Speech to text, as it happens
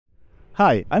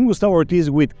Hi, I'm Gustavo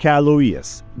Ortiz with Cal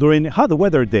OES. During hot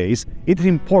weather days, it is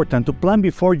important to plan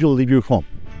before you leave your home.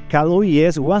 Cal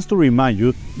OES wants to remind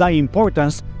you the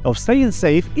importance of staying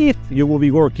safe if you will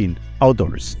be working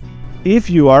outdoors. If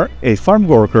you are a farm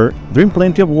worker, drink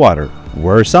plenty of water,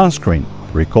 wear sunscreen,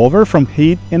 recover from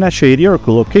heat in a shady or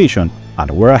cool location, and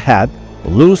wear a hat,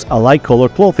 loose a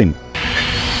light-colored clothing.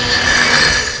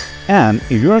 And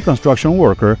if you're a construction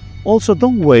worker, also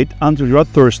don't wait until you are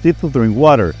thirsty to drink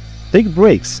water. Take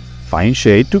breaks, find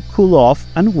shade to cool off,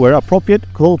 and wear appropriate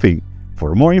clothing.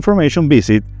 For more information,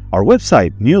 visit our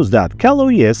website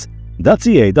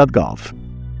news.caloes.ca.gov.